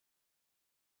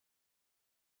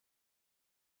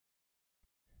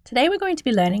Today we're going to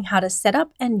be learning how to set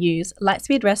up and use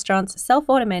Lightspeed Restaurant's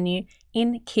self-order menu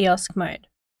in kiosk mode.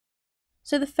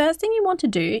 So the first thing you want to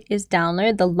do is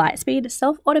download the Lightspeed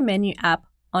self-order menu app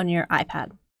on your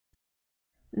iPad.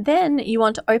 Then you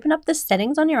want to open up the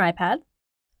settings on your iPad,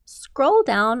 scroll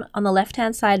down on the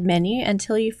left-hand side menu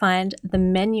until you find the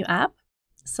menu app,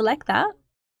 select that,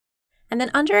 and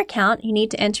then under account you need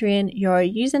to enter in your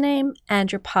username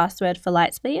and your password for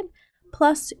Lightspeed,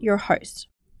 plus your host.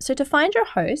 So to find your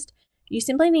host, you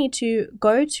simply need to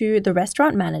go to the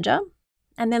restaurant manager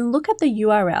and then look at the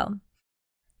URL.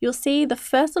 You'll see the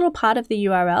first little part of the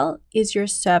URL is your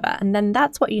server, and then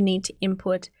that's what you need to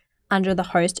input under the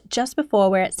host just before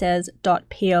where it says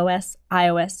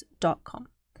 .posios.com.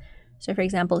 So for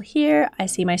example, here I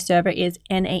see my server is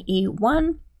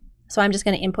NAE1, so I'm just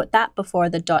going to input that before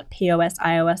the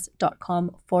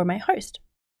 .posios.com for my host.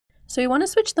 So we want to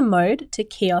switch the mode to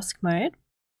kiosk mode.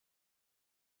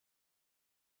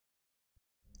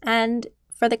 And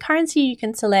for the currency, you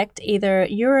can select either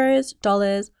euros,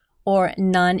 dollars, or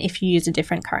none if you use a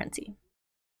different currency.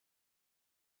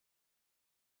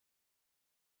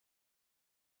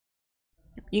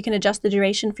 You can adjust the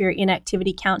duration for your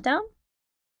inactivity countdown.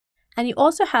 And you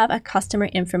also have a customer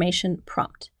information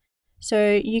prompt.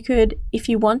 So you could, if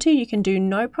you want to, you can do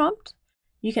no prompt.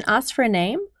 You can ask for a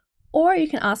name, or you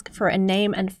can ask for a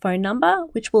name and phone number,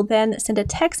 which will then send a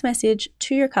text message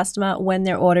to your customer when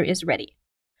their order is ready.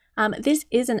 This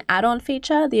is an add-on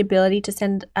feature, the ability to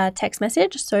send a text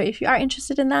message. So if you are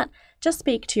interested in that, just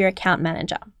speak to your account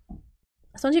manager.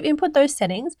 So once you've input those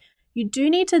settings, you do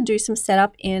need to do some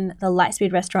setup in the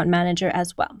Lightspeed Restaurant Manager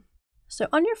as well. So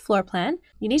on your floor plan,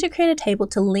 you need to create a table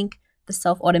to link the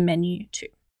self-order menu to.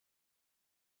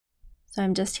 So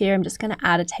I'm just going to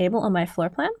add a table on my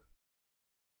floor plan.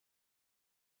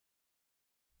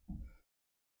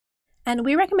 And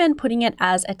we recommend putting it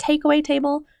as a takeaway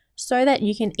table so that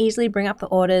you can easily bring up the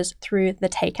orders through the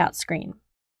takeout screen.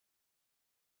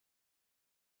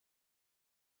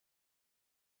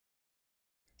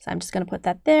 So I'm just going to put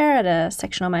that there at a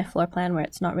section on my floor plan where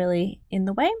it's not really in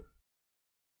the way.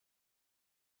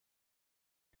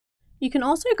 You can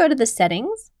also go to the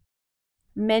settings,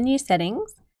 menu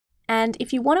settings, and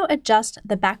if you want to adjust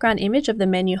the background image of the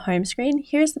menu home screen,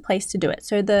 here's the place to do it.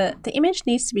 So the image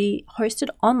needs to be hosted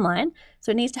online,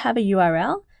 so it needs to have a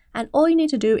URL. And all you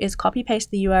need to do is copy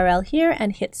paste the URL here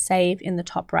and hit save in the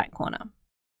top right corner.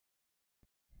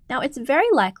 Now it's very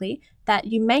likely that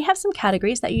you may have some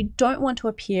categories that you don't want to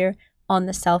appear on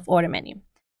the self-order menu.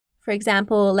 For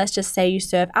example, let's just say you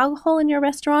serve alcohol in your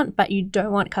restaurant, but you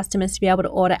don't want customers to be able to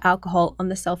order alcohol on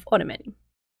the self-order menu.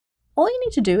 All you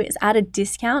need to do is add a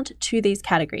discount to these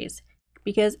categories,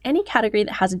 because any category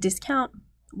that has a discount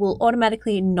will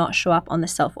automatically not show up on the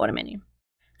self-order menu.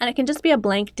 And it can just be a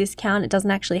blank discount. It doesn't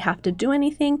actually have to do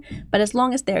anything, but as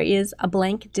long as there is a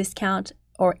blank discount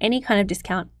or any kind of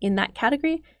discount in that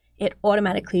category, it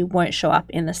automatically won't show up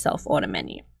in the self-order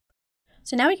menu.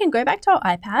 So now we can go back to our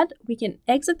iPad, we can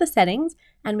exit the settings,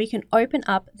 and we can open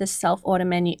up the self-order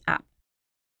menu app.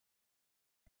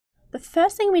 The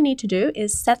first thing we need to do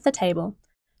is set the table.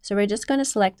 So we're just going to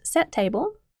select Set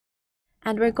Table,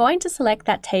 and we're going to select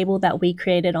that table that we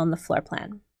created on the floor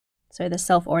plan. So the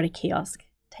self-order kiosk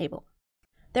table.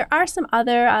 There are some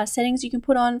other settings you can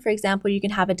put on. For example, you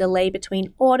can have a delay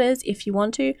between orders if you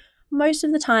want to. Most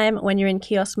of the time when you're in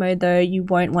kiosk mode though, you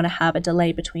won't want to have a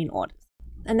delay between orders.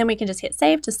 And then we can just hit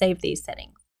save to save these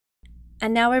settings.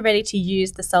 And now we're ready to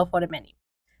use the self-order menu.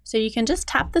 So you can just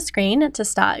tap the screen to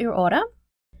start your order,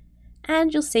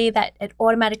 and you'll see that it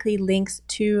automatically links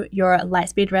to your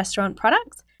Lightspeed restaurant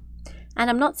products. And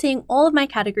I'm not seeing all of my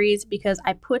categories because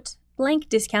I put blank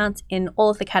discounts in all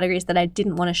of the categories that I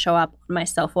didn't want to show up on my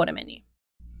self-order menu.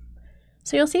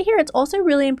 So you'll see here it's also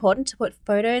really important to put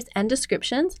photos and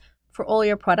descriptions for all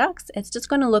your products. It's just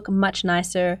going to look much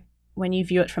nicer when you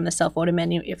view it from the self-order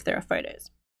menu if there are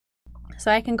photos. So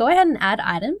I can go ahead and add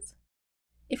items.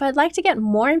 If I'd like to get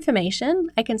more information,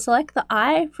 I can select the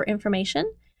I for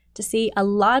information to see a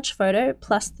large photo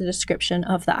plus the description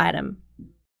of the item.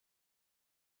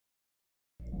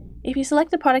 If you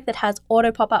select a product that has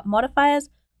auto pop-up modifiers,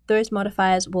 those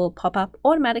modifiers will pop up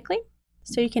automatically,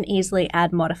 so you can easily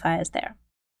add modifiers there.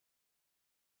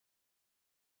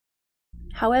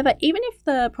 However, even if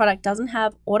the product doesn't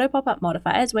have auto pop-up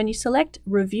modifiers, when you select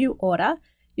Review Order,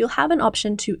 you'll have an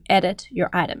option to edit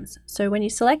your items. So when you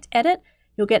select Edit,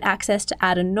 you'll get access to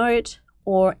add a note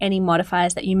or any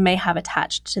modifiers that you may have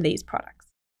attached to these products.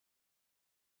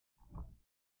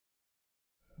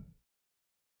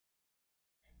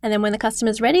 And then when the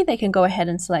customer's ready, they can go ahead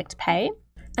and select Pay.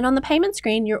 And on the payment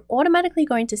screen, you're automatically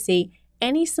going to see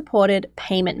any supported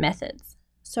payment methods.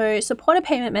 So supported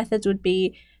payment methods would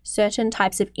be certain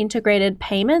types of integrated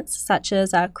payments, such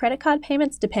as credit card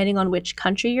payments, depending on which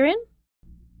country you're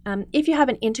in. If you have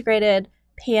an integrated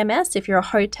PMS, if you're a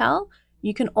hotel,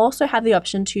 you can also have the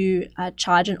option to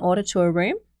charge an order to a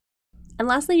room. And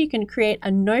lastly, you can create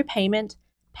a no payment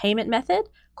method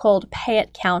called pay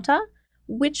at counter,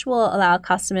 which will allow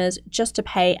customers just to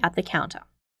pay at the counter.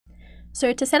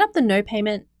 So to set up the no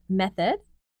payment method,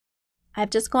 I've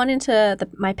just gone into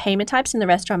my payment types in the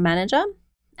restaurant manager,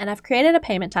 and I've created a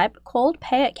payment type called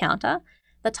pay at counter.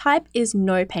 The type is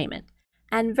no payment.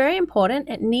 And very important,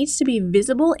 it needs to be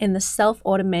visible in the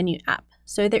self-order menu app.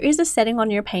 So there is a setting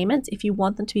on your payments if you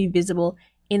want them to be visible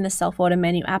in the self-order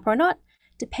menu app or not,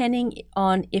 depending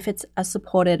on if it's a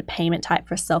supported payment type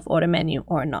for self-order menu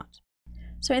or not.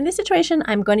 So in this situation,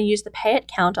 I'm going to use the pay at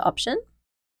counter option.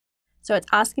 So it's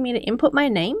asking me to input my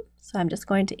name. So I'm just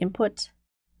going to input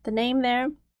the name there.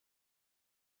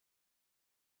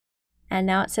 And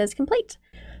now it says complete.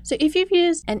 So if you've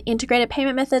used an integrated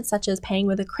payment method, such as paying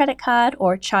with a credit card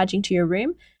or charging to your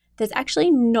room, there's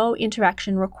actually no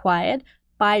interaction required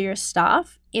by your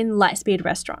staff in Lightspeed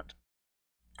Restaurant.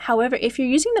 However, if you're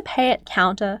using the pay at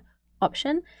counter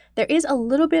option, there is a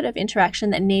little bit of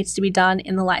interaction that needs to be done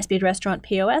in the Lightspeed Restaurant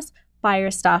POS by your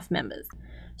staff members.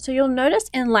 So you'll notice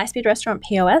in Lightspeed Restaurant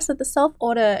POS that the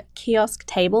self-order kiosk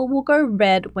table will go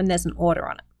red when there's an order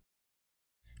on it.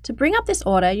 To bring up this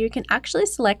order, you can actually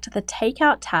select the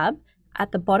Takeout tab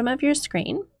at the bottom of your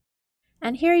screen.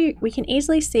 And here we can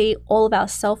easily see all of our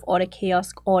self-order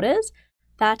kiosk orders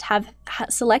that have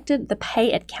selected the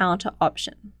Pay at Counter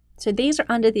option. So these are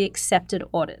under the accepted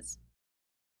orders.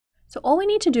 So all we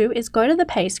need to do is go to the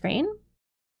Pay screen,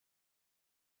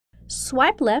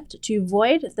 swipe left to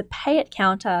void the Pay at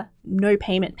Counter no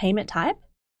payment type,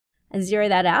 and zero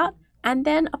that out, and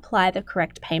then apply the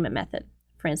correct payment method.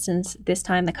 For instance, this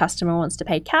time the customer wants to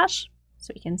pay cash,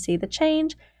 so we can see the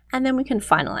change, and then we can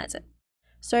finalize it.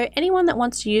 So anyone that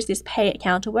wants to use this pay at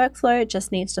counter workflow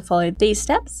just needs to follow these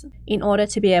steps in order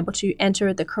to be able to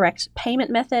enter the correct payment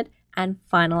method and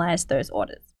finalize those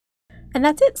orders. And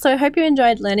that's it. So I hope you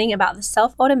enjoyed learning about the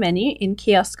self-order menu in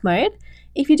kiosk mode.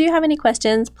 If you do have any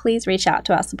questions, please reach out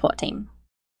to our support team.